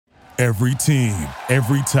Every team,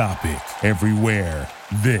 every topic, everywhere.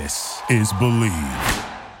 This is Believe.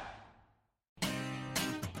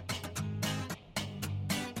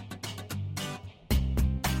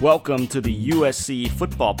 Welcome to the USC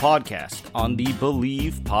Football Podcast on the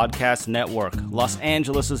Believe Podcast Network, Los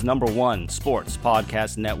Angeles' #1 sports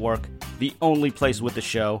podcast network, the only place with the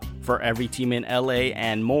show for every team in LA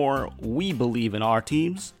and more. We believe in our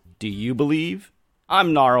teams. Do you believe?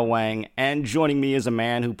 I'm Nara Wang, and joining me is a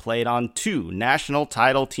man who played on 2 national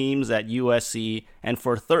title teams at USC and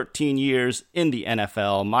for 13 years in the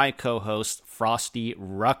NFL, my co-host Frosty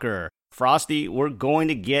Rucker. Frosty, we're going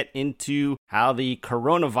to get into how the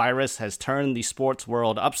coronavirus has turned the sports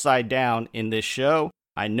world upside down in this show.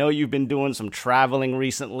 I know you've been doing some traveling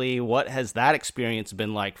recently. What has that experience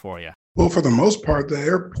been like for you? Well, for the most part, the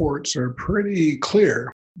airports are pretty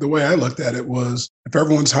clear. The way I looked at it was, if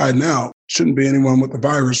everyone's hiding out, shouldn't be anyone with the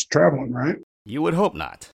virus traveling, right? You would hope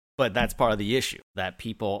not. But that's part of the issue, that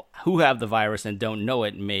people who have the virus and don't know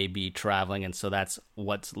it may be traveling, and so that's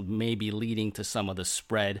what's maybe leading to some of the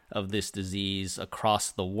spread of this disease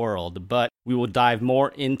across the world. But we will dive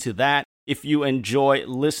more into that. If you enjoy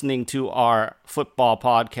listening to our football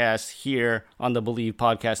podcast here on the Believe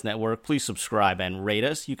Podcast Network, please subscribe and rate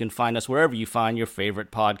us. You can find us wherever you find your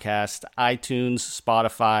favorite podcast: iTunes,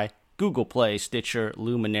 Spotify, Google Play, Stitcher,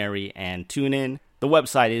 Luminary, and TuneIn. The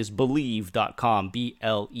website is Believe.com,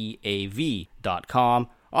 BLEAV.com,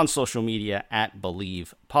 on social media at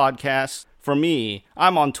Believe Podcasts. For me,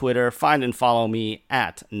 I'm on Twitter. Find and follow me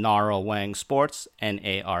at Nara Wang Sports,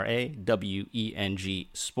 NARAWENG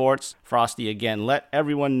Sports. Frosty, again, let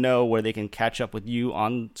everyone know where they can catch up with you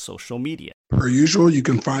on social media. Per usual, you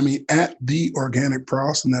can find me at The Organic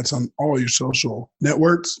Frost, and that's on all your social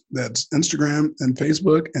networks. That's Instagram and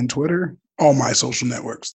Facebook and Twitter, all my social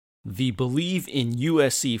networks. The Believe in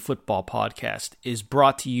USC Football Podcast is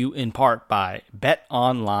brought to you in part by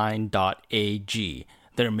BetOnline.ag.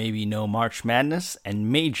 There may be no March Madness,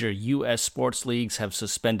 and major U.S. sports leagues have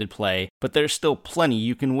suspended play, but there's still plenty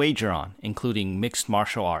you can wager on, including mixed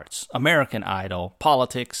martial arts, American Idol,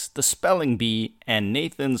 politics, the spelling bee, and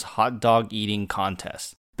Nathan's hot dog eating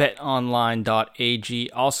contest.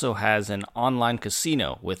 BetOnline.ag also has an online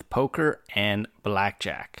casino with poker and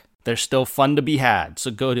blackjack. They're still fun to be had,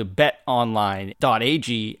 so go to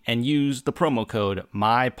betonline.ag and use the promo code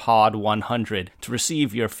MyPod100 to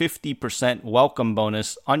receive your 50% welcome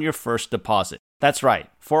bonus on your first deposit. That's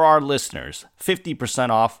right, for our listeners,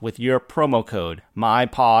 50% off with your promo code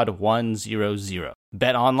MyPod100.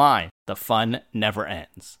 BetOnline, the fun never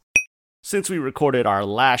ends. Since we recorded our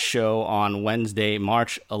last show on Wednesday,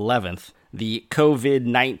 March 11th, the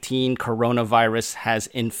COVID-19 coronavirus has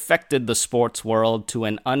infected the sports world to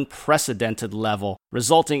an unprecedented level,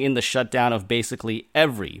 resulting in the shutdown of basically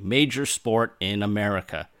every major sport in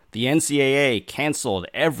America. The NCAA canceled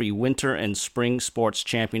every winter and spring sports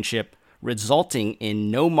championship, resulting in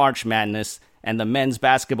no March Madness and the men's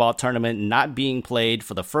basketball tournament not being played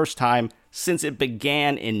for the first time since it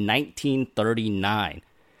began in 1939.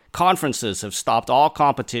 Conferences have stopped all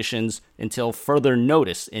competitions until further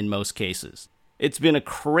notice in most cases. It's been a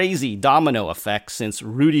crazy domino effect since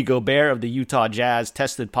Rudy Gobert of the Utah Jazz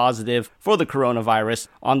tested positive for the coronavirus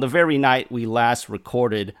on the very night we last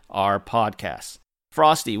recorded our podcast.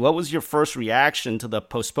 Frosty, what was your first reaction to the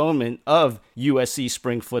postponement of USC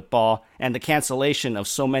spring football and the cancellation of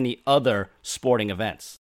so many other sporting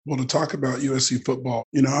events? Well, to talk about USC football,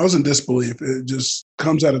 I was in disbelief. It just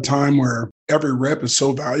comes at a time where every rep is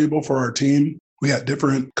so valuable for our team. We got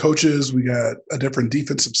different coaches. We got a different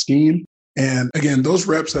defensive scheme. And again, those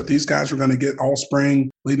reps that these guys were going to get all spring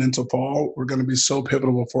leading into fall were going to be so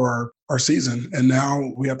pivotal for our season. And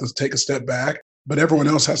now we have to take a step back, but everyone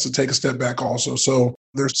else has to take a step back also. So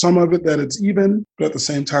there's some of it that it's even, but at the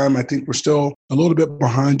same time, I think we're still a little bit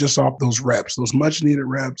behind just off those reps, those much needed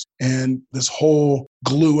reps. And this whole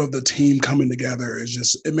glue of the team coming together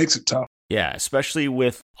it makes it tough. Yeah, especially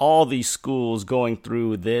with all these schools going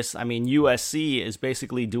through this. I mean, USC is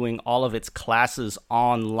basically doing all of its classes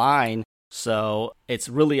online. So it's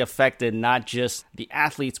really affected not just the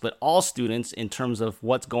athletes, but all students in terms of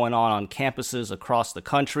what's going on campuses across the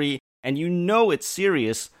country. And it's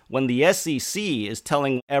serious when the SEC is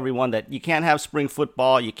telling everyone that you can't have spring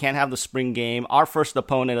football, you can't have the spring game. Our first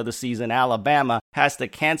opponent of the season, Alabama, has to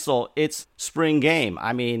cancel its spring game.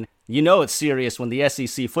 I mean, it's serious when the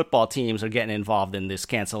SEC football teams are getting involved in this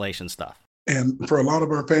cancellation stuff. And for a lot of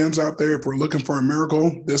our fans out there, if we're looking for a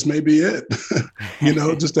miracle, this may be it.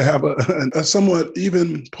 Just to have a somewhat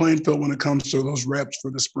even playing field when it comes to those reps for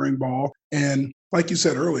the spring ball. And like you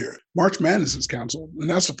said earlier, March Madness is canceled, and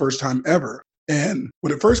that's the first time ever. And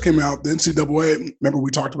when it first came out, the NCAA, remember we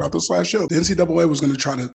talked about this last show, the NCAA was going to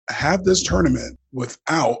try to have this tournament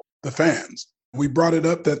without the fans. We brought it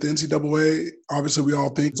up that the NCAA, obviously we all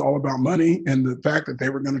think it's all about money and the fact that they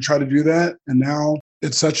were going to try to do that. And now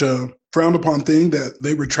it's such a frowned upon thing that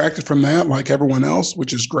they retracted from that like everyone else,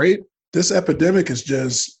 which is great. This epidemic is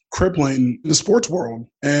just crippling the sports world.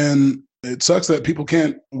 And it sucks that people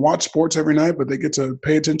can't watch sports every night, but they get to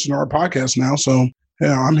pay attention to our podcast now. So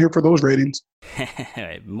yeah, I'm here for those ratings.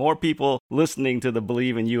 More people listening to the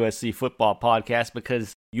Believe in USC Football podcast,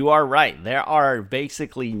 because you are right. There are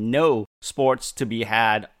basically no sports to be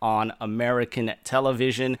had on American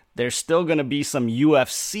television. There's still going to be some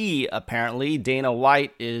UFC, apparently. Dana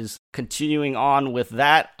White is continuing on with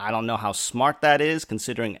that. I don't know how smart that is,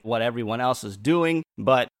 considering what everyone else is doing.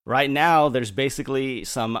 But right now, there's basically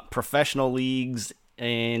some professional leagues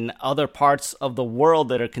in other parts of the world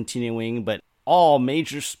that are continuing, but all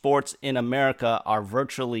major sports in America are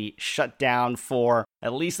virtually shut down for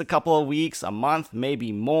at least a couple of weeks, a month,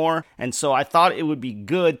 maybe more. And so I thought it would be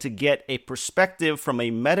good to get a perspective from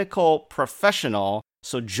a medical professional.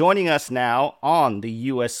 So joining us now on the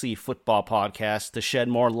USC Football Podcast to shed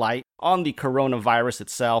more light on the coronavirus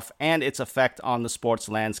itself and its effect on the sports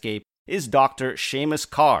landscape is Dr. Seamus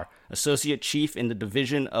Carr, Associate Chief in the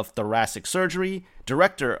Division of Thoracic Surgery,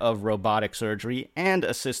 Director of Robotic Surgery, and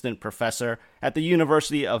Assistant Professor at the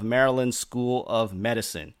University of Maryland School of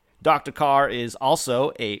Medicine. Dr. Carr is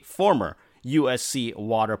also a former USC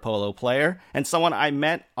water polo player and someone I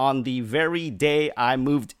met on the very day I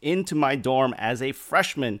moved into my dorm as a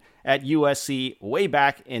freshman at USC way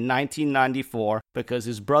back in 1994 because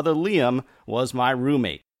his brother Liam was my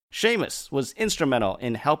roommate. Seamus was instrumental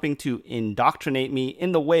in helping to indoctrinate me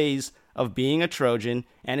in the ways of being a Trojan,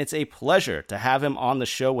 and it's a pleasure to have him on the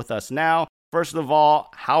show with us now. First of all,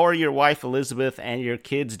 how are your wife Elizabeth and your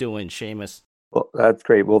kids doing, Seamus? Well, that's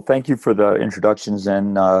great. Well, thank you for the introductions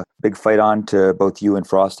and big fight on to both you and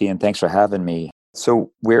Frosty, and thanks for having me.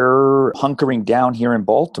 So we're hunkering down here in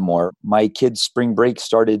Baltimore. My kids' spring break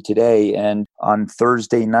started today, and on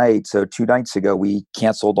Thursday night, so 2 nights ago, we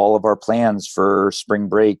canceled all of our plans for spring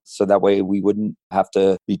break so that way we wouldn't have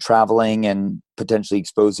to be traveling and potentially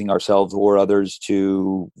exposing ourselves or others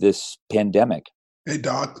to this pandemic. Hey,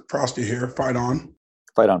 Doc, Frosty here. Fight on.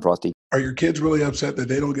 Fight on, Frosty. Are your kids really upset that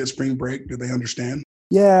they don't get spring break? Do they understand?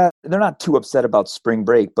 Yeah, they're not too upset about spring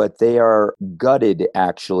break, but they are gutted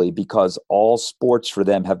actually because all sports for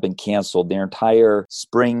them have been canceled. Their entire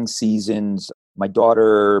spring seasons. My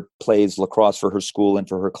daughter plays lacrosse for her school and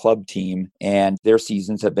for her club team, and their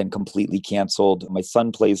seasons have been completely canceled. My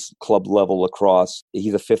son plays club level lacrosse.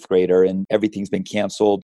 He's a 5th grader, and everything's been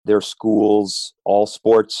canceled. Their schools, all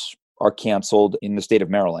sports are canceled in the state of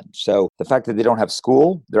Maryland. So the fact that they don't have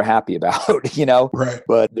school, they're happy about, Right.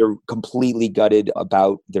 But they're completely gutted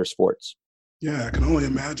about their sports. Yeah, I can only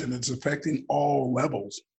imagine it's affecting all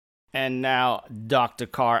levels. And now, Dr.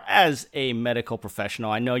 Carr, as a medical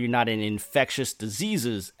professional, I know you're not an infectious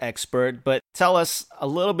diseases expert, but tell us a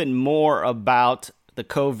little bit more about the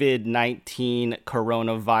COVID-19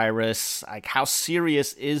 coronavirus. Like, how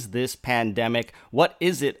serious is this pandemic? What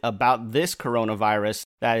is it about this coronavirus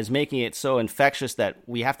that is making it so infectious that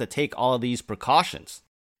we have to take all of these precautions?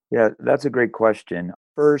 Yeah, that's a great question.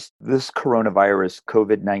 First, this coronavirus,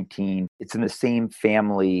 COVID-19, it's in the same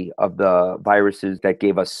family of the viruses that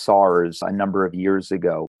gave us SARS a number of years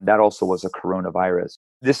ago. That also was a coronavirus.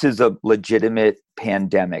 This is a legitimate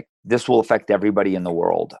pandemic. This will affect everybody in the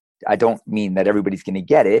world. I don't mean that everybody's going to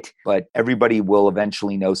get it, but everybody will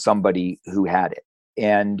eventually know somebody who had it.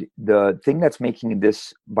 And the thing that's making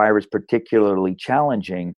this virus particularly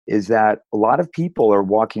challenging is that a lot of people are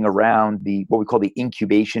walking around what we call the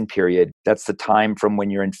incubation period. That's the time from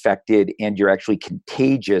when you're infected and you're actually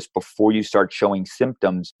contagious before you start showing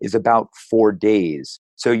symptoms is about 4 days.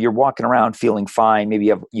 So you're walking around feeling fine.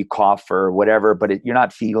 Maybe you cough or whatever, but you're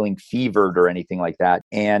not feeling fevered or anything like that.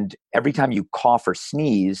 And every time you cough or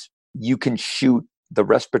sneeze, you can shoot the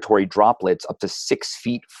respiratory droplets up to 6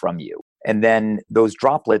 feet from you. And then those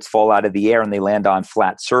droplets fall out of the air and they land on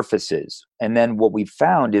flat surfaces. And then what we've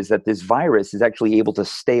found is that this virus is actually able to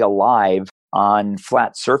stay alive on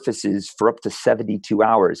flat surfaces for up to 72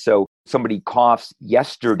 hours. So somebody coughs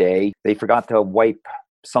yesterday, they forgot to wipe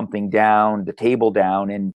something down, the table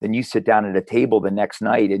down, and then you sit down at a table the next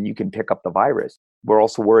night and you can pick up the virus. We're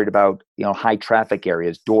also worried about, high traffic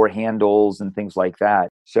areas, door handles and things like that.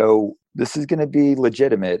 So this is going to be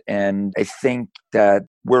legitimate. And I think that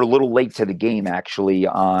we're a little late to the game, actually,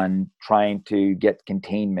 on trying to get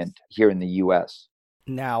containment here in the U.S.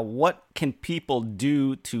 Now, what can people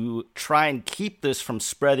do to try and keep this from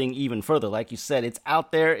spreading even further? Like you said, it's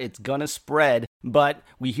out there, it's gonna spread, but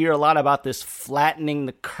we hear a lot about this flattening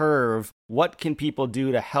the curve. What can people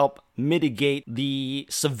do to help mitigate the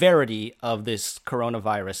severity of this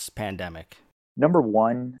coronavirus pandemic? Number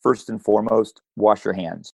one, first and foremost, wash your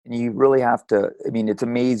hands. And you really have to, it's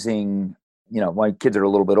amazing. My kids are a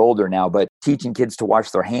little bit older now, but teaching kids to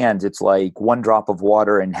wash their hands, it's like one drop of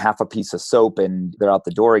water and half a piece of soap and they're out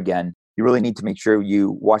the door again. You really need to make sure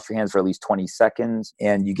you wash your hands for at least 20 seconds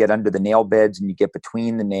and you get under the nail beds and you get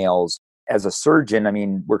between the nails. As a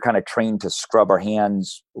surgeon, we're kind of trained to scrub our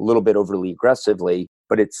hands a little bit overly aggressively,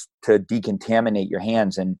 but it's to decontaminate your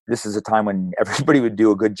hands. And this is a time when everybody would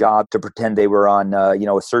do a good job to pretend they were on,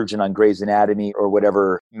 a surgeon on Grey's Anatomy or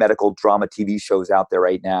whatever medical drama TV shows out there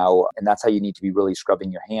right now. And that's how you need to be really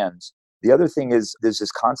scrubbing your hands. The other thing is there's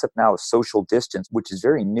this concept now of social distance, which is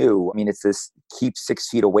very new. It's this keep 6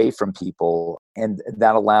 feet away from people. And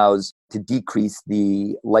that allows to decrease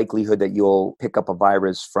the likelihood that you'll pick up a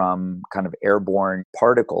virus from kind of airborne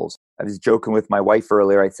particles. I was joking with my wife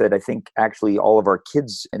earlier. I said, I think actually all of our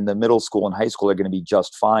kids in the middle school and high school are going to be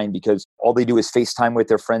just fine because all they do is FaceTime with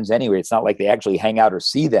their friends anyway. It's not like they actually hang out or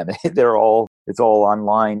see them. It's all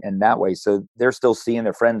online and that way. So they're still seeing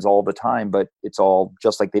their friends all the time, but it's all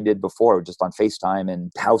just like they did before, just on FaceTime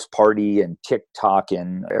and House Party and TikTok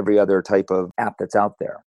and every other type of app that's out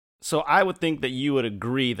there. So I would think that you would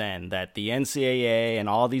agree then that the NCAA and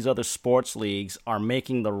all these other sports leagues are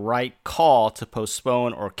making the right call to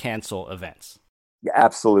postpone or cancel events. Yeah,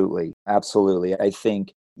 absolutely. Absolutely. I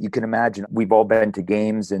think you can imagine we've all been to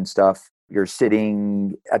games and stuff. You're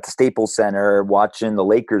sitting at the Staples Center watching the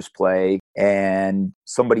Lakers play and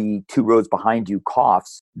somebody 2 rows behind you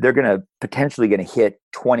coughs. They're potentially going to hit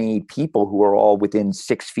 20 people who are all within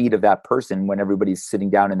 6 feet of that person when everybody's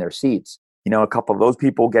sitting down in their seats. A couple of those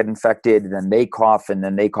people get infected, then they cough, and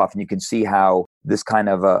you can see how this kind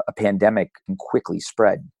of a pandemic can quickly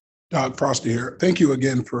spread. Doc Frosty here. Thank you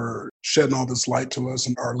again for shedding all this light to us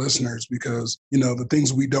and our listeners because, the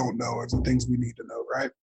things we don't know are the things we need to know, right?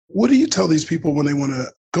 What do you tell these people when they want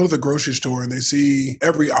to go to the grocery store and they see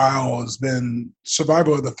every aisle has been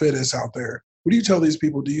survival of the fittest out there? What do you tell these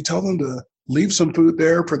people? Do you tell them to leave some food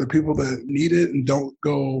there for the people that need it and don't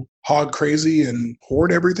go hog crazy and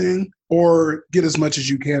hoard everything? Or get as much as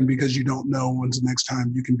you can because you don't know when's the next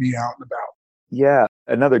time you can be out and about? Yeah,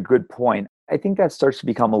 another good point. I think that starts to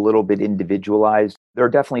become a little bit individualized. There are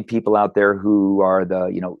definitely people out there who are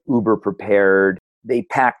uber prepared. They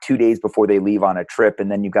pack 2 days before they leave on a trip.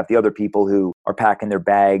 And then you've got the other people who are packing their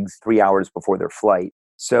bags 3 hours before their flight.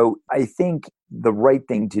 So I think the right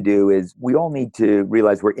thing to do is we all need to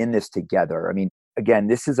realize we're in this together. Again,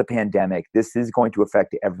 this is a pandemic. This is going to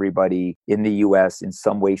affect everybody in the US in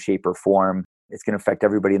some way, shape, or form. It's going to affect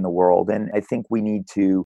everybody in the world. And I think we need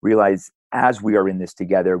to realize as we are in this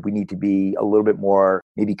together, we need to be a little bit more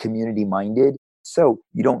maybe community minded. So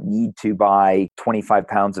you don't need to buy 25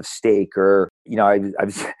 pounds of steak or, I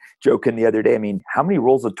was joking the other day. How many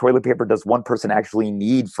rolls of toilet paper does one person actually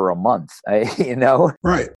need for a month?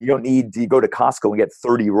 Right. You don't need to go to Costco and get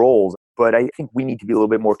 30 rolls. But I think we need to be a little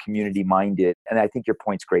bit more community minded. And I think your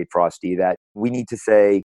point's great, Frosty, that we need to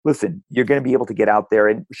say, listen, you're going to be able to get out there.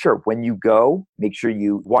 And sure, when you go, make sure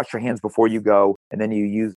you wash your hands before you go. And then you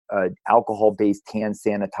use an alcohol-based hand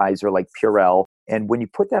sanitizer like Purell. And when you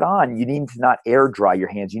put that on, you need to not air dry your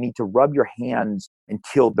hands. You need to rub your hands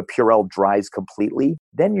until the Purell dries completely.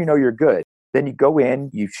 Then you're good. Then you go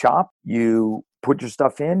in, you shop, you put your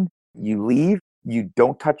stuff in, you leave, you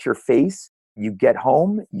don't touch your face. You get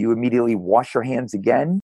home, you immediately wash your hands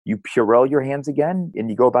again, you Purell your hands again, and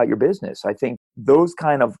you go about your business. I think those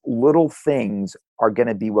kind of little things are going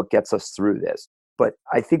to be what gets us through this. But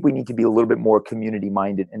I think we need to be a little bit more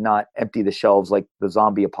community-minded and not empty the shelves like the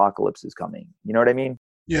zombie apocalypse is coming. You know what I mean?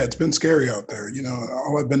 Yeah, it's been scary out there.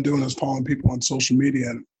 All I've been doing is following people on social media,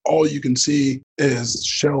 and all you can see is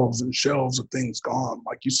shelves and shelves of things gone.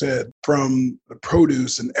 Like you said, from the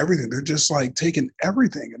produce and everything, they're just like taking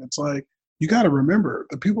everything. And it's like, you got to remember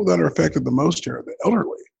the people that are affected the most here are the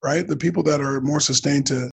elderly, right? The people that are more sustained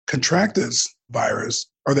to contract this virus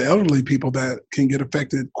are the elderly people that can get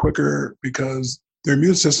affected quicker because their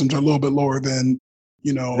immune systems are a little bit lower than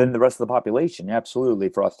the rest of the population. Absolutely,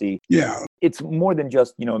 Frosty. Yeah. It's more than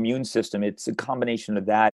just, immune system. It's a combination of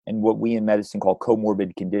that and what we in medicine call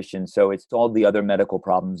comorbid conditions. So it's all the other medical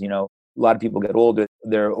problems, A lot of people get older,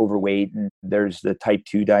 they're overweight, and there's the type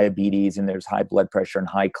 2 diabetes, and there's high blood pressure and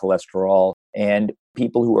high cholesterol. And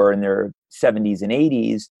people who are in their 70s and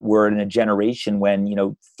 80s were in a generation when,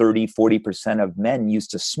 30, 40% of men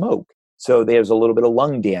used to smoke. So there's a little bit of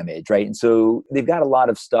lung damage, right? And so they've got a lot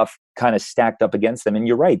of stuff kind of stacked up against them. And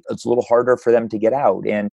you're right, it's a little harder for them to get out,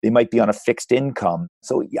 and they might be on a fixed income.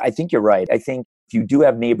 So I think you're right. I think if you do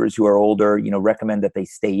have neighbors who are older, recommend that they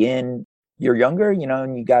stay in. You're younger,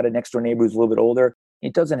 and you got a next door neighbor who's a little bit older.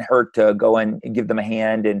 It doesn't hurt to go in and give them a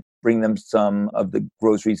hand and bring them some of the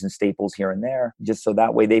groceries and staples here and there, just so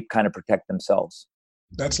that way they kind of protect themselves.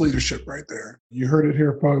 That's leadership right there. You heard it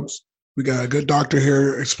here, folks. We got a good doctor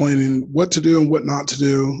here explaining what to do and what not to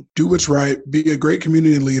do. Do what's right. Be a great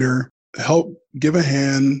community leader. Help give a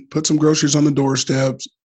hand. Put some groceries on the doorsteps.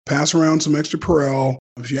 Pass around some extra Purell.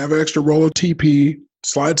 If you have an extra roll of TP,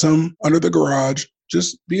 slide some under the garage.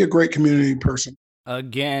 Just be a great community person.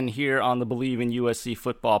 Again, here on the Believe in USC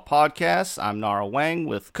Football podcast, I'm Nara Wang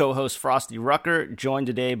with co-host Frosty Rucker, joined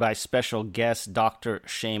today by special guest Dr.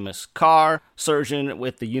 Seamus Carr, surgeon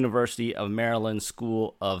with the University of Maryland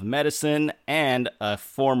School of Medicine, and a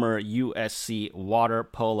former USC water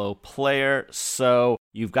polo player. So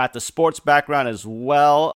you've got the sports background as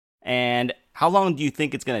well. And how long do you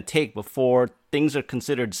think it's going to take before things are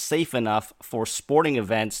considered safe enough for sporting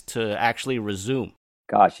events to actually resume?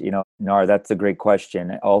 Gosh, Nar, that's a great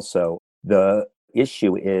question. Also, the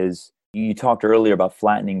issue is, you talked earlier about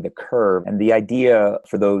flattening the curve. And the idea,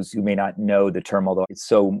 for those who may not know the term, although it's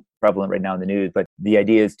so prevalent right now in the news, but the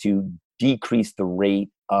idea is to decrease the rate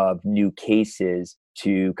of new cases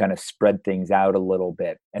to kind of spread things out a little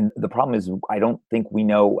bit. And the problem is, I don't think we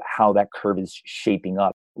know how that curve is shaping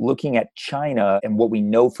up. Looking at China and what we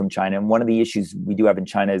know from China, and one of the issues we do have in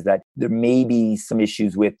China is that there may be some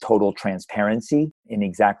issues with total transparency in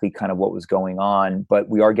exactly kind of what was going on, but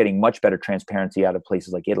we are getting much better transparency out of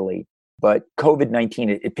places like Italy. But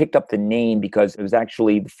COVID-19, it picked up the name because it was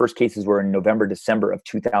actually, the first cases were in November, December of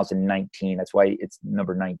 2019. That's why it's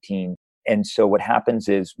number 19. And so what happens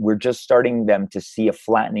is we're just starting them to see a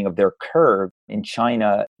flattening of their curve in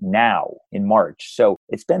China now in March. So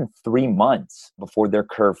it's been 3 months before their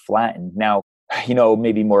curve flattened. Now,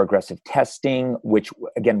 maybe more aggressive testing, which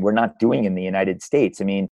again, we're not doing in the United States. I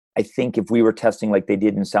mean, I think if we were testing like they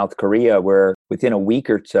did in South Korea, where within a week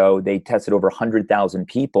or so, they tested over 100,000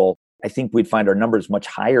 people, I think we'd find our numbers much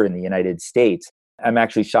higher in the United States. I'm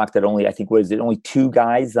actually shocked that only 2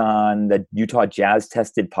 guys on the Utah Jazz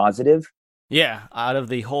tested positive? Yeah, out of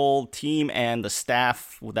the whole team and the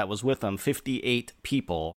staff that was with them, 58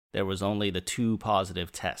 people, there was only the 2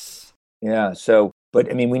 positive tests. Yeah,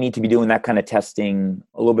 but we need to be doing that kind of testing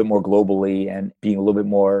a little bit more globally and being a little bit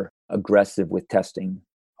more aggressive with testing.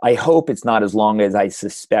 I hope it's not as long as I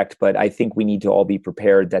suspect, but I think we need to all be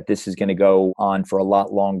prepared that this is going to go on for a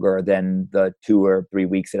lot longer than the 2 or 3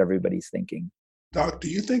 weeks that everybody's thinking. Doc, do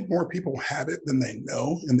you think more people have it than they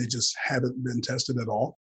know and they just haven't been tested at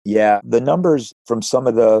all? Yeah, the numbers from some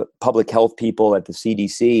of the public health people at the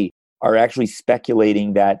CDC are actually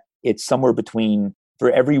speculating that it's somewhere between,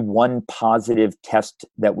 for every 1 positive test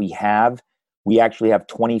that we actually have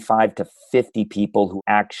 25 to 50 people who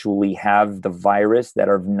actually have the virus that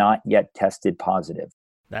are not yet tested positive.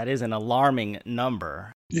 That is an alarming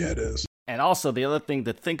number. Yeah, it is. And also, the other thing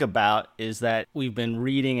to think about is that we've been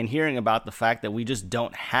reading and hearing about the fact that we just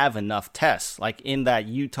don't have enough tests. Like in that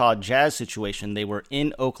Utah Jazz situation, they were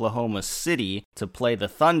in Oklahoma City to play the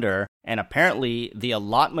Thunder, and apparently the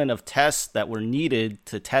allotment of tests that were needed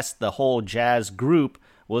to test the whole Jazz group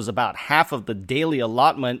was about half of the daily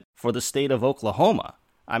allotment for the state of Oklahoma.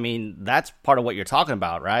 That's part of what you're talking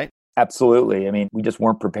about, right? Absolutely. We just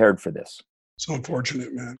weren't prepared for this. So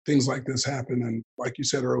unfortunate, man. Things like this happen. And like you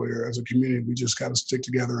said earlier, as a community, we just got to stick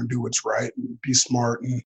together and do what's right and be smart.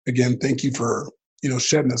 And again, thank you for,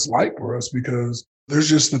 shedding this light for us, because there's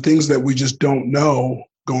just the things that we just don't know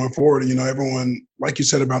going forward. Everyone, like you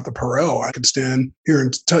said about the Purell, I could stand here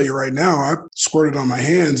and tell you right now, I squirted on my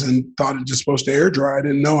hands and thought it just supposed to air dry. I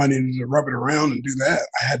didn't know I needed to rub it around and do that.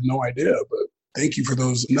 I had no idea, but thank you for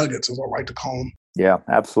those nuggets, as I like to call them. Yeah,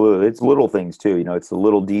 absolutely. It's little things too. It's the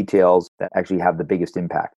little details that actually have the biggest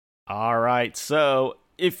impact. All right. So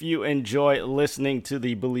if you enjoy listening to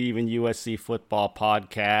the Believe in USC Football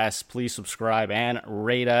podcast, please subscribe and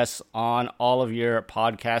rate us on all of your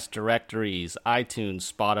podcast directories: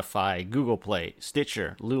 iTunes, Spotify, Google Play,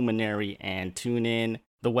 Stitcher, Luminary, and TuneIn.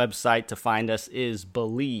 The website to find us is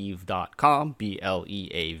Bleav.com,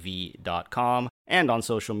 BLEAV.com, and on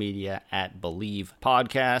social media at Believe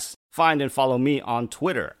Podcast. Find and follow me on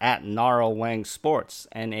Twitter at Naraweng Sports,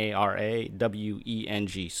 NARAWENG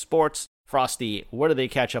Sports. Frosty, where do they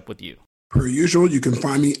catch up with you? Per usual, you can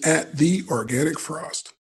find me at The Organic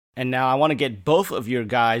Frost. And now I want to get both of your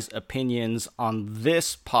guys' opinions on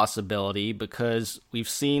this possibility, because we've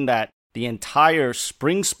seen that the entire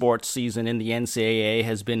spring sports season in the NCAA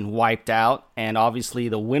has been wiped out, and obviously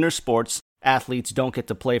the winter sports athletes don't get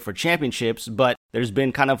to play for championships, but there's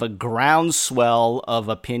been kind of a groundswell of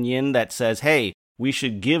opinion that says, hey, we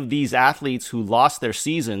should give these athletes who lost their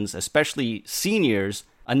seasons, especially seniors,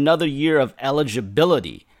 another year of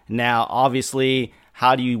eligibility. Now, obviously,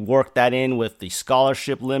 how do you work that in with the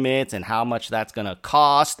scholarship limits and how much that's going to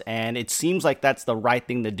cost? And it seems like that's the right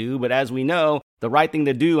thing to do. But as we know, the right thing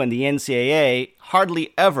to do and the NCAA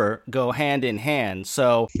hardly ever go hand in hand.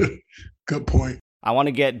 So, good point. I want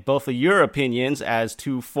to get both of your opinions as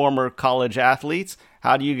two former college athletes.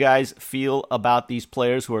 How do you guys feel about these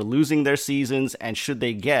players who are losing their seasons, and should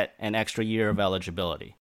they get an extra year of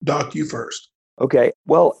eligibility? Doc, you first. Okay.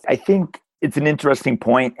 Well, I think it's an interesting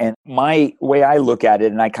point. And my way I look at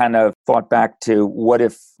it, and I kind of thought back to what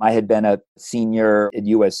if I had been a senior at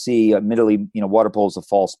USC. Admittedly, water polo is a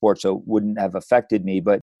fall sport, so it wouldn't have affected me.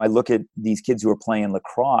 But I look at these kids who are playing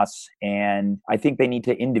lacrosse, and I think they need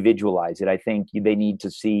to individualize it. I think they need to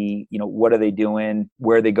see, what are they doing?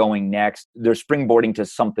 Where are they going next? They're springboarding to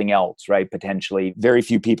something else, right? Potentially. Very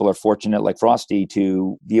few people are fortunate like Frosty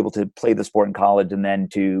to be able to play the sport in college and then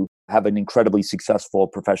to have an incredibly successful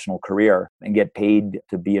professional career and get paid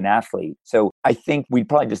to be an athlete. So I think we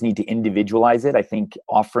probably just need to individualize it. I think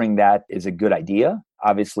offering that is a good idea.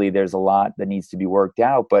 Obviously, there's a lot that needs to be worked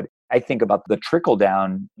out, but I think about the trickle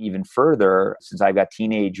down even further, since I've got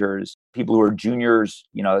teenagers, people who are juniors,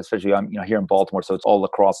 especially I'm here in Baltimore, so it's all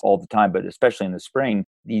lacrosse all the time, but especially in the spring,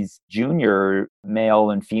 these junior male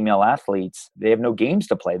and female athletes, they have no games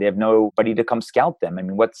to play. They have nobody to come scout them. I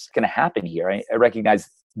mean, what's going to happen here? I recognize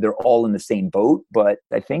they're all in the same boat, but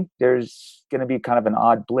I think there's going to be kind of an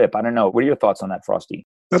odd blip. I don't know. What are your thoughts on that, Frosty?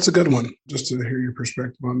 That's a good one, just to hear your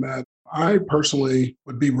perspective on that. I personally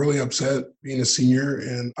would be really upset being a senior,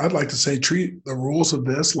 and I'd like to say treat the rules of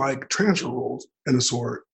this like transfer rules in a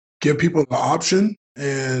sort. Give people the option,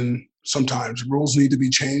 and sometimes rules need to be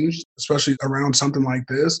changed, especially around something like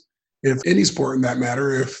this. If any sport in that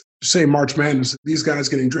matter, if say March Madness, these guys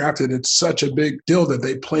getting drafted, it's such a big deal that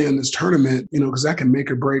they play in this tournament, because that can make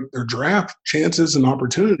or break their draft chances and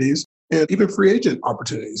opportunities. And even free agent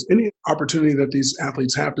opportunities, any opportunity that these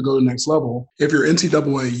athletes have to go to the next level. If you're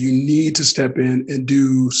NCAA, you need to step in and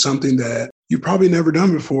do something that you've probably never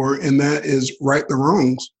done before, and that is right the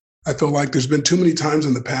wrongs. I feel like there's been too many times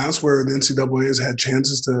in the past where the NCAA has had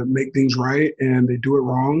chances to make things right and they do it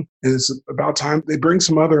wrong. And it's about time they bring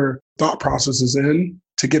some other thought processes in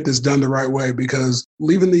to get this done the right way, because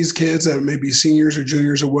leaving these kids that may be seniors or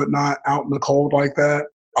juniors or whatnot out in the cold like that,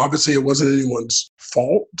 obviously, it wasn't anyone's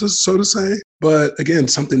fault, so to say. But again,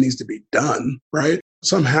 something needs to be done, right?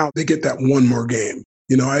 Somehow they get that one more game.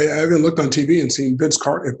 I even looked on TV and seen Vince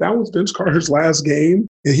Carter. If that was Vince Carter's last game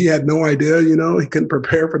and he had no idea, he couldn't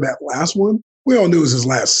prepare for that last one. We all knew it was his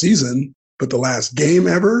last season, but the last game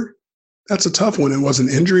ever, that's a tough one. It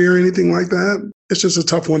wasn't injury or anything like that. It's just a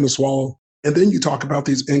tough one to swallow. And then you talk about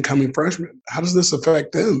these incoming freshmen. How does this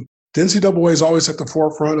affect them? The NCAA is always at the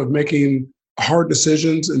forefront of making hard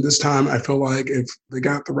decisions. And this time I feel like if they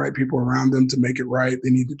got the right people around them to make it right, they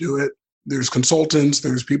need to do it. There's consultants,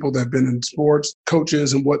 there's people that have been in sports,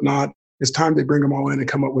 coaches and whatnot. It's time they bring them all in and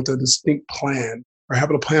come up with a distinct plan or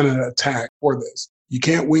have a plan of attack for this. You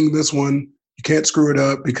can't wing this one. You can't screw it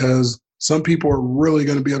up, because some people are really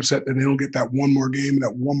going to be upset that they don't get that one more game,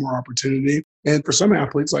 that one more opportunity. And for some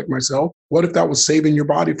athletes like myself, what if that was saving your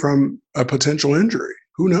body from a potential injury?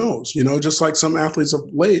 Who knows? Just like some athletes of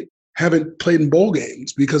late haven't played in bowl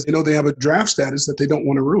games because they have a draft status that they don't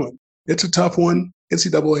want to ruin. It's a tough one.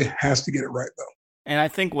 NCAA has to get it right, though. And I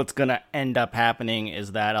think what's going to end up happening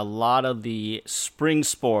is that a lot of the spring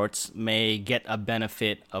sports may get a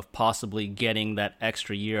benefit of possibly getting that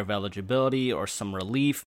extra year of eligibility or some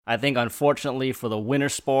relief. I think, unfortunately, for the winter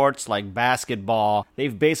sports like basketball,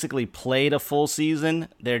 they've basically played a full season.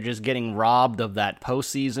 They're just getting robbed of that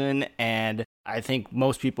postseason. And I think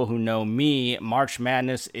most people who know me, March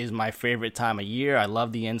Madness is my favorite time of year. I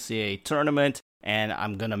love the NCAA tournament, and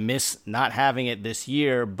I'm going to miss not having it this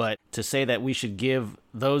year. But to say that we should give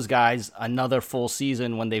those guys another full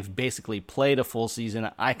season when they've basically played a full season,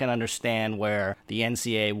 I can understand where the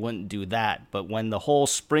NCAA wouldn't do that. But when the whole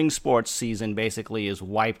spring sports season basically is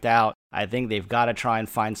wiped out, I think they've got to try and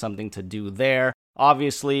find something to do there.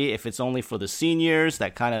 Obviously, if it's only for the seniors,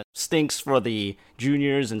 that kind of stinks for the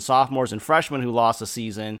juniors and sophomores and freshmen who lost a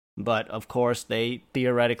season. But of course, they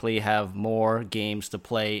theoretically have more games to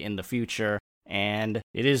play in the future. And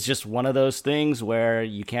it is just one of those things where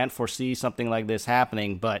you can't foresee something like this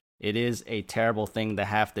happening, but it is a terrible thing to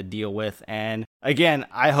have to deal with. And again,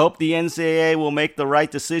 I hope the NCAA will make the right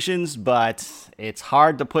decisions, but it's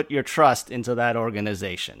hard to put your trust into that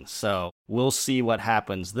organization. So we'll see what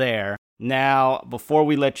happens there. Now, before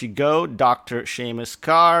we let you go, Dr. Seamus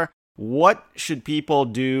Carr, what should people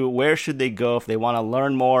do? Where should they go if they want to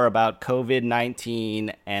learn more about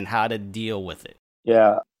COVID-19 and how to deal with it?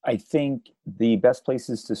 Yeah, I think the best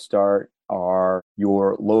places to start are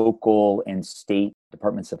your local and state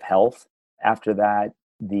departments of health. After that,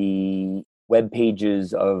 the web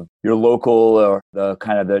pages of your local or the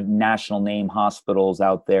kind of the national name hospitals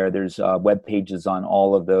out there. There's web pages on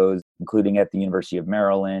all of those, including at the University of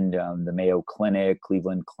Maryland, the Mayo Clinic,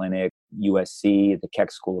 Cleveland Clinic, USC, the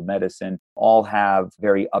Keck School of Medicine, all have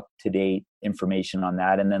very up-to-date information on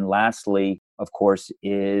that. And then lastly, of course,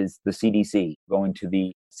 is the CDC, going to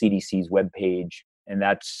the CDC's webpage, and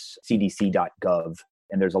that's cdc.gov.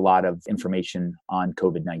 And there's a lot of information on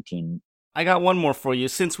COVID-19. I got one more for you.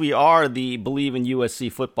 Since we are the Believe in USC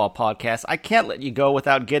Football podcast, I can't let you go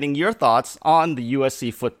without getting your thoughts on the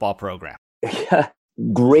USC football program.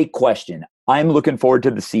 Great question. I'm looking forward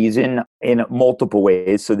to the season in multiple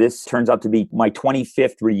ways. So this turns out to be my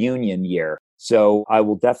 25th reunion year. So I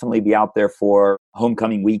will definitely be out there for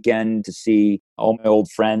homecoming weekend to see all my old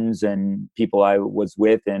friends and people I was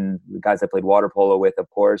with and the guys I played water polo with, of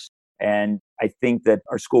course. And I think that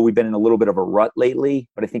our school, we've been in a little bit of a rut lately,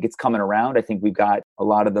 but I think it's coming around. I think we've got a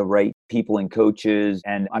lot of the right people and coaches,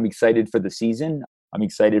 and I'm excited for the season. I'm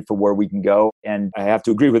excited for where we can go. And I have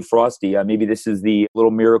to agree with Frosty. Maybe this is the little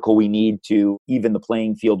miracle we need to even the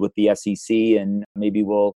playing field with the SEC, and maybe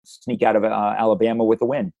we'll sneak out of Alabama with a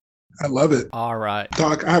win. I love it. All right.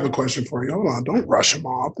 Doc, I have a question for you. Hold on. Don't rush him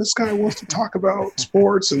off. This guy wants to talk about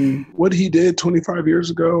sports and what he did 25 years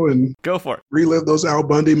ago and go for it. Relive those Al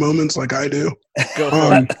Bundy moments like I do. Go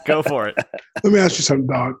for it. Go for it. Let me ask you something,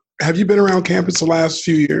 Doc. Have you been around campus the last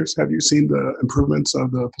few years? Have you seen the improvements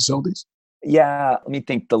of the facilities? Yeah. Let me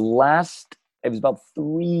think. It was about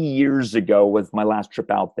 3 years ago was my last trip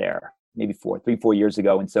out there. Maybe 4 years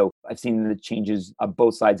ago. And so I've seen the changes on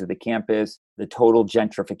both sides of the campus. The total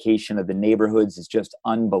gentrification of the neighborhoods is just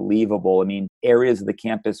unbelievable. I mean, areas of the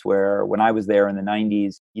campus where when I was there in the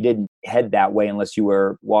 90s, you didn't head that way unless you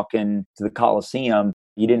were walking to the Coliseum.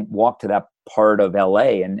 You didn't walk to that part of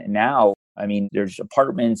LA. And now, I mean, there's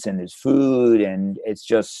apartments and there's food. And it's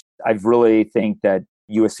just, I really think that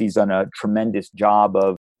USC's done a tremendous job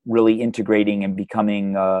of really integrating and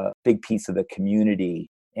becoming a big piece of the community.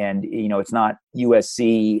 And, you know, it's not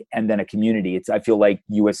USC and then a community. I feel like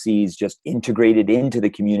USC is just integrated into the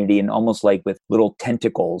community and almost like with little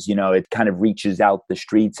tentacles, you know, it kind of reaches out the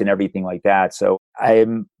streets and everything like that. So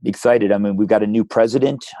I'm excited. I mean, we've got a new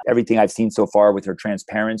president. Everything I've seen so far with her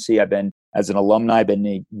transparency, as an alumni, I've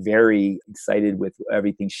been very excited with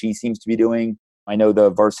everything she seems to be doing. I know the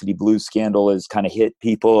Varsity Blues scandal has kind of hit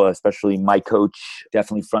people, especially my coach,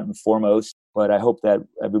 definitely front and foremost. But I hope that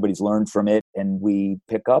everybody's learned from it and we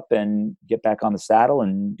pick up and get back on the saddle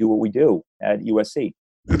and do what we do at USC.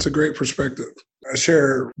 That's a great perspective. I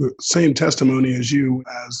share the same testimony as you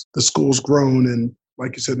as the school's grown and,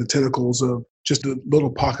 like you said, the tentacles of just the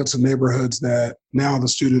little pockets of neighborhoods that now the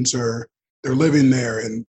students they're living there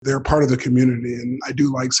and they're part of the community. And I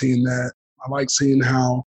do like seeing that. I like seeing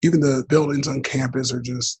how even the buildings on campus are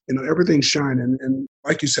just, you know, everything's shining. And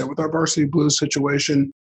like you said, with our Varsity Blues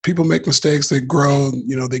situation, people make mistakes, they grow,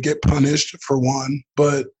 you know, they get punished for one,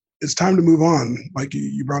 but it's time to move on. Like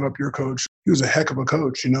you brought up your coach. He was a heck of a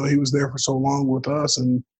coach. You know, he was there for so long with us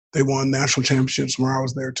and they won national championships where I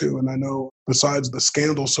was there too. And I know besides the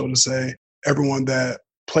scandal, so to say, everyone that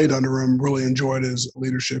played under him really enjoyed his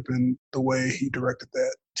leadership and the way he directed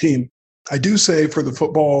that team. I do say for the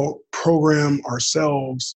football program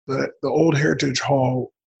ourselves, that the old Heritage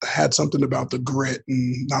Hall had something about the grit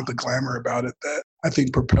and not the glamour about it that I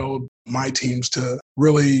think propelled my teams to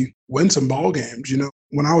really win some ball games. You know,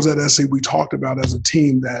 when I was at SC, we talked about as a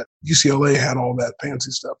team that UCLA had all that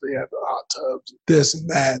fancy stuff. They had the hot tubs, this and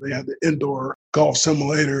that. They had the indoor golf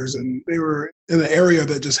simulators, and they were in an area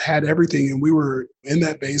that just had everything. And we were in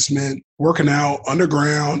that basement working out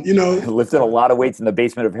underground, you know. Lifted a lot of weights in the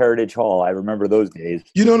basement of Heritage Hall. I remember those days.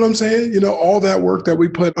 You know what I'm saying? You know, all that work that we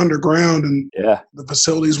put underground and the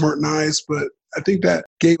facilities weren't nice, but I think that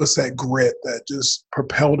gave us that grit that just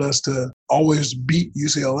propelled us to always beat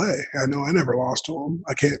UCLA. I know I never lost to them.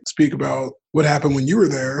 I can't speak about what happened when you were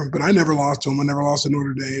there, but I never lost to them. I never lost to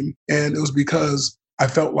Notre Dame. And it was because I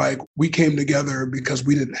felt like we came together because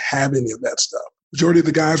we didn't have any of that stuff. Majority of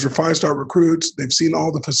the guys were 5-star recruits. They've seen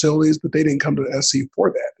all the facilities, but they didn't come to SC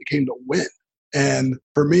for that. They came to win. And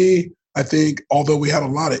for me, I think although we had a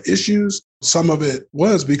lot of issues, some of it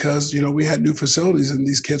was because, we had new facilities and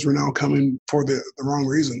these kids were now coming for the wrong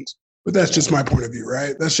reasons. But that's just my point of view,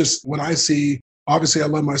 right? That's just what I see. Obviously, I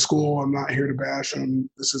love my school. I'm not here to bash them.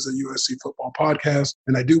 This is a USC football podcast,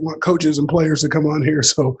 and I do want coaches and players to come on here,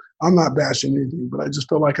 so I'm not bashing anything. But I just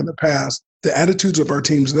feel like in the past, the attitudes of our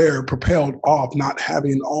teams there propelled off not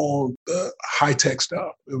having all the high-tech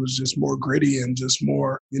stuff. It was just more gritty and just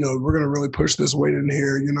more, we're going to really push this weight in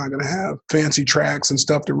here. You're not going to have fancy tracks and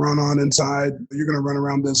stuff to run on inside. You're going to run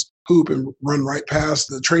around this hoop and run right past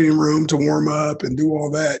the training room to warm up and do all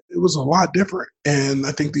that. It was a lot different. And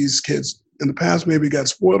I think these kids in the past maybe got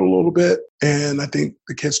spoiled a little bit. And I think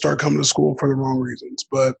the kids start coming to school for the wrong reasons.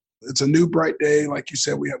 But it's a new bright day. Like you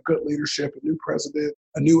said, we have good leadership, a new president,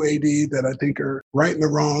 a new AD that I think are righting the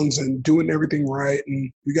wrongs and doing everything right.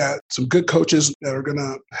 And we got some good coaches that are going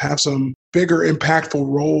to have some bigger, impactful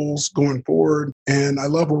roles going forward. And I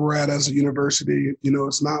love where we're at as a university.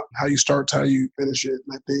 It's not how you start, it's how you finish it.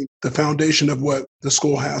 And I think the foundation of what the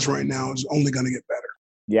school has right now is only going to get better.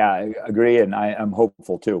 Yeah, I agree. And I'm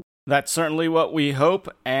hopeful too. That's certainly what we hope.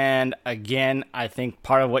 And again, I think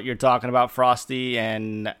part of what you're talking about, Frosty,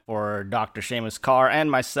 or Dr. Seamus Carr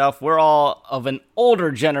and myself, we're all of an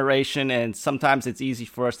older generation, and sometimes it's easy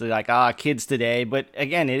for us to kids today. But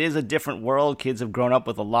again, it is a different world. Kids have grown up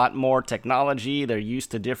with a lot more technology. They're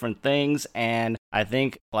used to different things. And I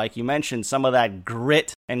think, like you mentioned, some of that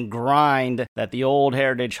grit and grind that the old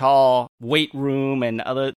Heritage Hall weight room and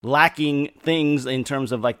other lacking things in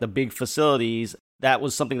terms of the big facilities, that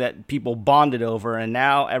was something that people bonded over, and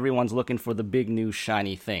now everyone's looking for the big new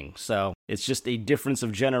shiny thing. So it's just a difference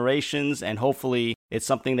of generations, and hopefully it's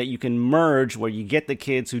something that you can merge where you get the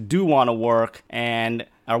kids who do want to work and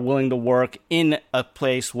are willing to work in a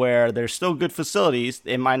place where there's still good facilities.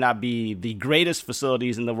 It might not be the greatest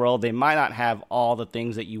facilities in the world. They might not have all the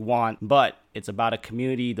things that you want, but it's about a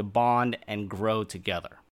community to bond and grow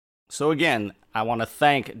together. So again, I want to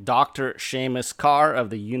thank Dr. Seamus Carr of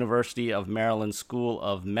the University of Maryland School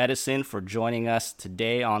of Medicine for joining us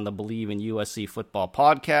today on the Believe in USC Football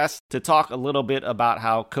podcast to talk a little bit about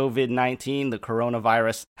how COVID-19, the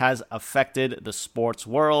coronavirus, has affected the sports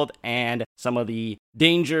world and some of the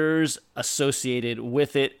dangers associated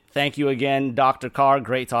with it. Thank you again, Dr. Carr.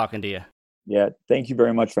 Great talking to you. Yeah, thank you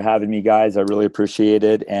very much for having me, guys. I really appreciate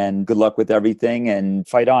it, and good luck with everything, and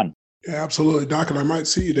fight on. Yeah, absolutely. Doc, and I might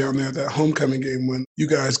see you down there at that homecoming game when you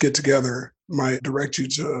guys get together. Might direct you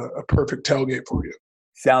to a perfect tailgate for you.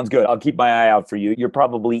 Sounds good. I'll keep my eye out for you. You're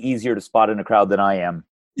probably easier to spot in a crowd than I am.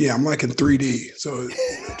 Yeah, I'm like in 3D, so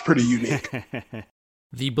it's pretty unique.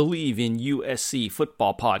 The Believe in USC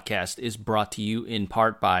Football podcast is brought to you in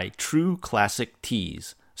part by True Classic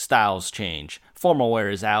Tees. Styles change, formal wear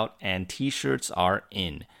is out, and t-shirts are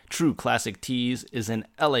in. True Classic Tees is an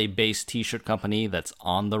LA-based t-shirt company that's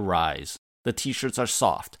on the rise. The t-shirts are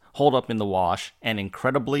soft, hold up in the wash, and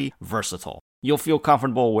incredibly versatile. You'll feel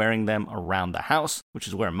comfortable wearing them around the house, which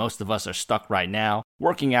is where most of us are stuck right now,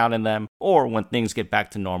 working out in them, or when things get back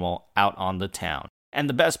to normal, out on the town. And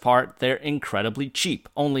the best part, they're incredibly cheap,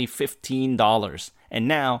 only $15. And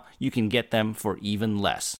now you can get them for even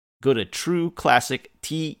less. Go to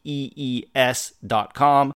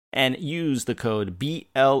trueclassictees.com and use the code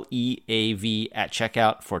BLEAV at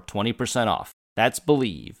checkout for 20% off. That's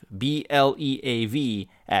Believe, BLEAV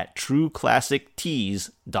at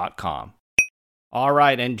trueclassictees.com. All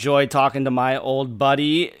right, enjoyed talking to my old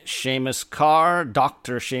buddy, Seamus Carr,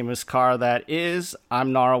 Dr. Seamus Carr, that is.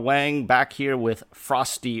 I'm Nara Wang, back here with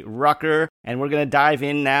Frosty Rucker, and we're going to dive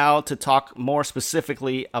in now to talk more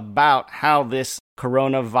specifically about how this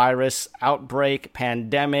coronavirus outbreak,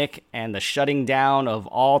 pandemic, and the shutting down of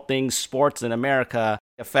all things sports in America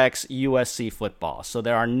affects USC football. So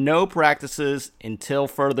there are no practices until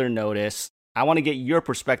further notice. I want to get your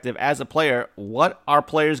perspective as a player. What are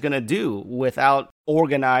players going to do without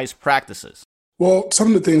organized practices? Well, some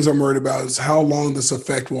of the things I'm worried about is how long this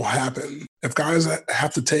effect will happen. If guys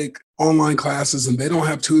have to take online classes and they don't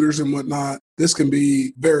have tutors and whatnot, this can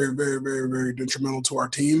be very, very, very, very detrimental to our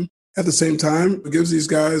team. At the same time, it gives these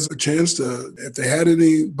guys a chance to, if they had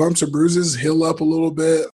any bumps or bruises, heal up a little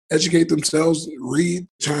bit, educate themselves, read,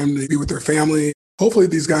 time to be with their family. Hopefully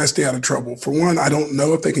these guys stay out of trouble. For one, I don't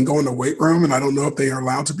know if they can go in the weight room, and I don't know if they are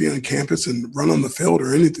allowed to be on campus and run on the field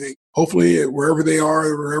or anything. Hopefully wherever they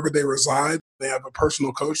are, wherever they reside, they have a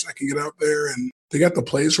personal coach that can get out there, and they got the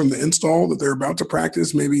plays from the install that they're about to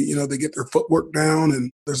practice. Maybe, they get their footwork down,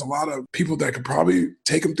 and there's a lot of people that could probably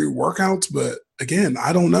take them through workouts. But again,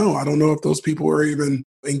 I don't know. I don't know if those people are even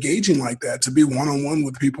engaging like that, to be one-on-one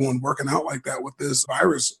with people and working out like that with this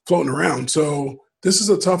virus floating around. So This is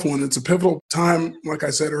a tough one. It's a pivotal time, like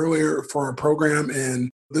I said earlier, for our program.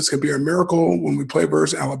 And this could be a miracle when we play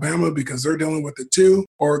versus Alabama because they're dealing with it too.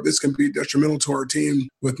 Or this can be detrimental to our team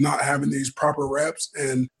with not having these proper reps.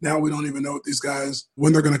 And now we don't even know what these guys,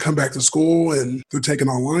 when they're going to come back to school and they're taking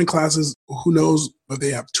online classes. Who knows if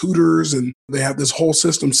they have tutors and they have this whole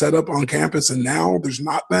system set up on campus. And now there's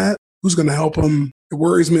not that. Who's going to help them? It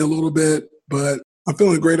worries me a little bit, but I'm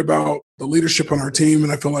feeling great about the leadership on our team,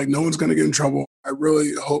 and I feel like no one's going to get in trouble. I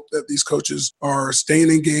really hope that these coaches are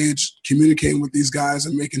staying engaged, communicating with these guys,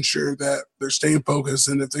 and making sure that they're staying focused.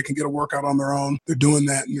 And if they can get a workout on their own, they're doing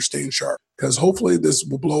that and they're staying sharp. Because hopefully this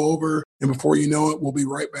will blow over, and before you know it, we'll be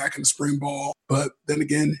right back in spring ball. But then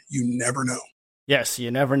again, you never know. Yes,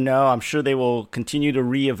 you never know. I'm sure they will continue to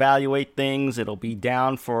reevaluate things. It'll be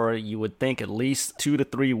down for, you would think, at least 2 to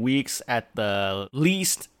 3 weeks at the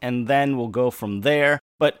least, and then we'll go from there.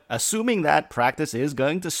 But assuming that practice is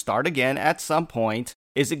going to start again at some point,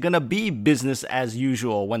 is it going to be business as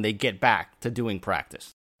usual when they get back to doing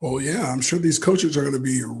practice? Well, yeah, I'm sure these coaches are going to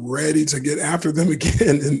be ready to get after them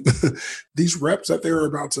again. And these reps that they're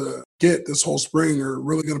about to get this whole spring are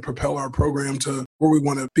really going to propel our program to where we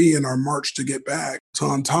want to be in our march to get back to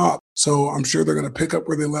on top. So I'm sure they're going to pick up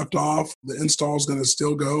where they left off. The install is going to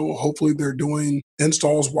still go. Hopefully they're doing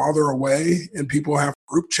installs while they're away, and people have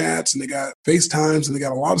group chats and they got FaceTimes and they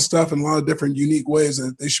got a lot of stuff in a lot of different unique ways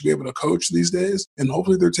that they should be able to coach these days. And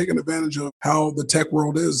hopefully they're taking advantage of how the tech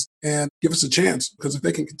world is and give us a chance, because if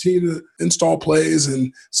they can continue to install plays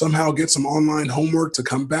and somehow get some online homework to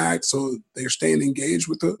come back so they're staying engaged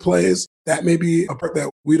with the plays, that may be a part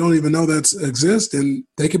that we don't even know that exists, and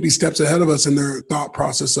they could be steps ahead of us in their thought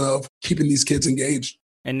process of keeping these kids engaged.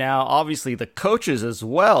 And now, obviously, the coaches as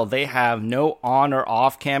well, they have no on or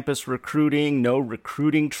off campus recruiting, no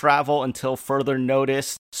recruiting travel until further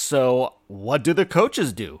notice. So what do the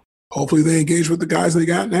coaches do? Hopefully they engage with the guys they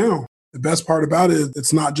got now. The best part about it is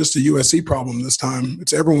it's not just a USC problem this time.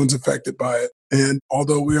 It's everyone's affected by it. And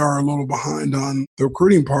although we are a little behind on the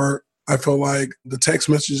recruiting part, I feel like the text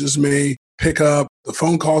messages may pick up, the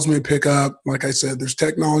phone calls may pick up. Like I said, there's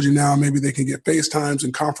technology now. Maybe they can get FaceTimes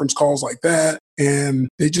and conference calls like that. And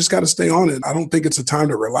they just got to stay on it. I don't think it's a time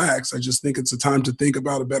to relax. I just think it's a time to think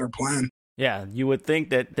about a better plan. Yeah, you would think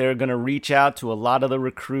that they're going to reach out to a lot of the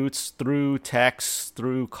recruits through texts,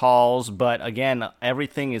 through calls. But again,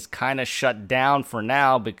 everything is kind of shut down for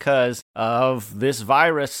now because of this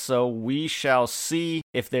virus. So we shall see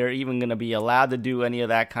if they're even going to be allowed to do any of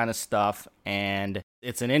that kind of stuff. And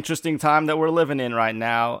it's an interesting time that we're living in right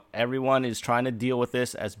now. Everyone is trying to deal with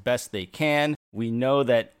this as best they can. We know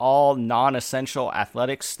that all non-essential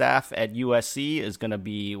athletics staff at USC is going to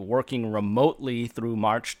be working remotely through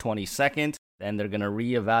March 22nd. Then they're going to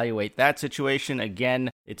reevaluate that situation. Again,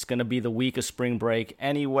 it's going to be the week of spring break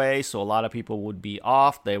anyway, so a lot of people would be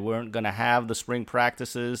off. They weren't going to have the spring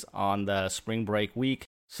practices on the spring break week.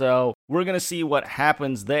 So we're going to see what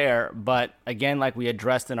happens there. But again, like we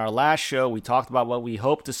addressed in our last show, we talked about what we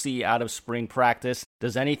hope to see out of spring practice.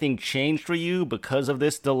 Does anything change for you because of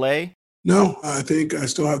this delay? No, I think I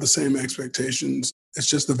still have the same expectations. It's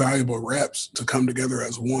just the valuable reps to come together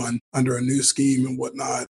as one under a new scheme and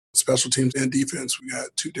whatnot. Special teams and defense, we got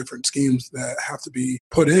two different schemes that have to be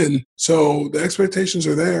put in. So the expectations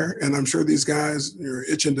are there, and I'm sure these guys are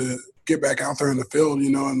itching to get back out there in the field,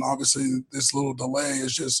 and obviously this little delay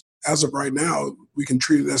is just, as of right now, we can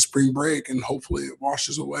treat it as spring break and hopefully it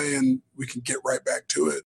washes away and we can get right back to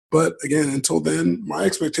it. But again, until then, my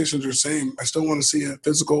expectations are the same. I still want to see a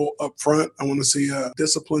physical up front. I want to see a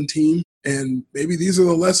disciplined team. And maybe these are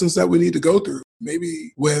the lessons that we need to go through.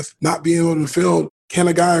 Maybe with not being able to field, can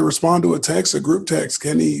a guy respond to a text, a group text?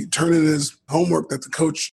 Can he turn in his homework that the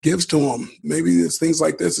coach gives to him? Maybe it's things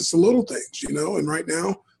like this. It's the little things, And right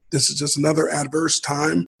now, this is just another adverse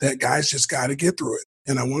time that guys just got to get through it.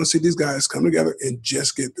 And I want to see these guys come together and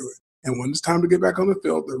just get through it. And when it's time to get back on the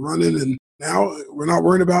field, they're running. And now we're not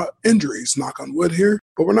worried about injuries, knock on wood here,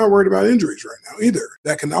 but we're not worried about injuries right now either.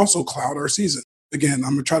 That can also cloud our season. Again,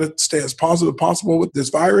 I'm going to try to stay as positive as possible with this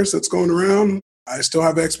virus that's going around. I still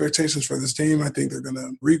have expectations for this team. I think they're going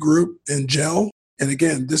to regroup and gel. And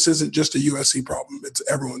again, this isn't just a USC problem. It's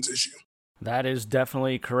everyone's issue. That is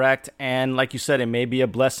definitely correct. And like you said, it may be a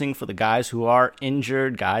blessing for the guys who are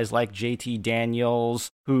injured, guys like JT Daniels,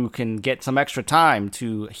 who can get some extra time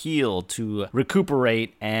to heal, to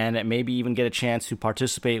recuperate, and maybe even get a chance to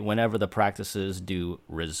participate whenever the practices do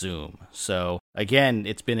resume. So again,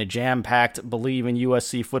 it's been a jam-packed Believe in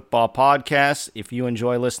USC Football podcast. If you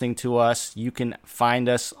enjoy listening to us, you can find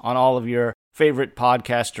us on all of your favorite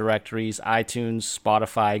podcast directories: iTunes,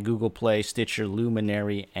 Spotify, Google Play, Stitcher,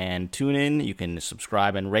 Luminary, and TuneIn. You can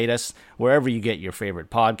subscribe and rate us wherever you get your favorite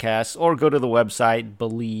podcasts, or go to the website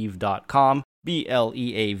Bleav.com,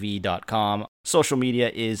 BLEAV.com. Social media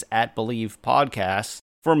is at Bleav Podcasts.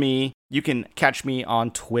 For me, you can catch me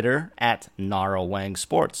on Twitter at Naraweng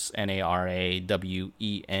Sports, Naraweng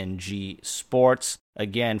Sports.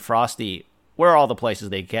 Again, Frosty, where are all the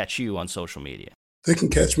places they catch you on social media? They can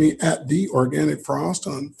catch me at The Organic Frost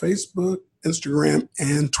on Facebook, Instagram,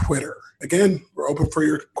 and Twitter. Again, we're open for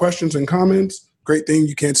your questions and comments. Great thing,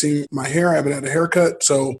 you can't see my hair. I haven't had a haircut,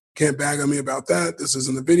 so can't bag on me about that. This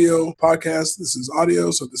isn't a video podcast. This is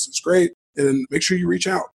audio, so this is great. And make sure you reach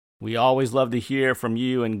out. We always love to hear from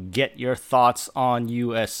you and get your thoughts on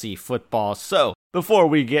USC football. So, before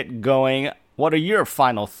we get going, what are your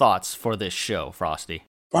final thoughts for this show, Frosty?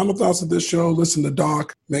 Final thoughts of this show: listen to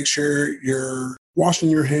Doc. Make sure you're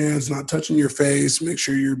washing your hands, not touching your face. Make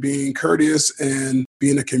sure you're being courteous and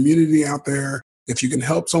being a community out there. If you can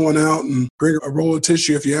help someone out and bring a roll of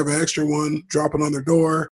tissue, if you have an extra one, drop it on their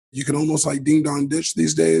door. You can almost like ding dong ditch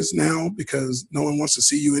these days now because no one wants to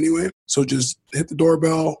see you anyway. So just hit the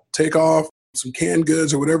doorbell, take off some canned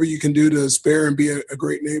goods or whatever you can do to spare and be a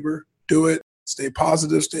great neighbor. Do it. Stay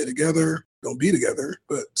positive, stay together. Don't be together,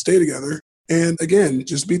 but stay together. And again,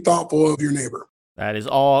 just be thoughtful of your neighbor. That is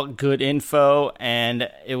all good info, and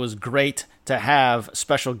it was great to have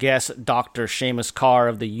special guest Dr. Seamus Carr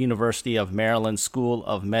of the University of Maryland School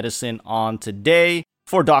of Medicine on today.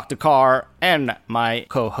 For Dr. Carr and my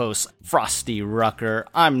co-host Frosty Rucker,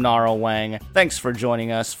 I'm Naraweng. Thanks for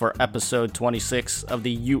joining us for episode 26 of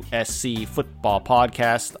the USC Football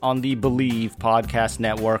Podcast on the Bleav Podcast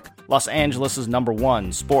Network, Los Angeles'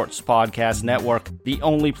 #1 sports podcast network, the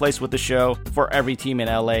only place with the show for every team in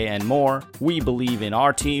LA and more. We believe in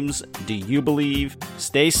our teams. Do you believe?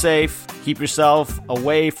 Stay safe, keep yourself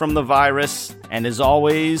away from the virus, and as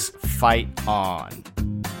always, fight on.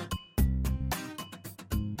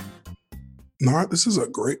 Nah, this is a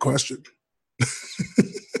great question.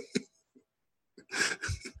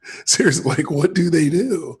 Seriously, like, what do they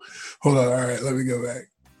do? Hold on. All right, let me go back.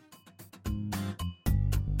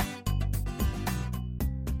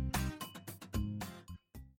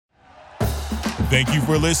 Thank you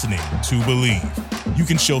for listening to Bleav. You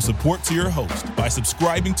can show support to your host by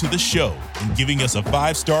subscribing to the show and giving us a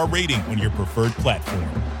 5-star rating on your preferred platform.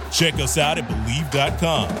 Check us out at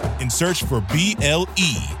Bleav.com and search for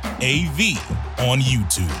BLEAV on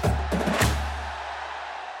YouTube.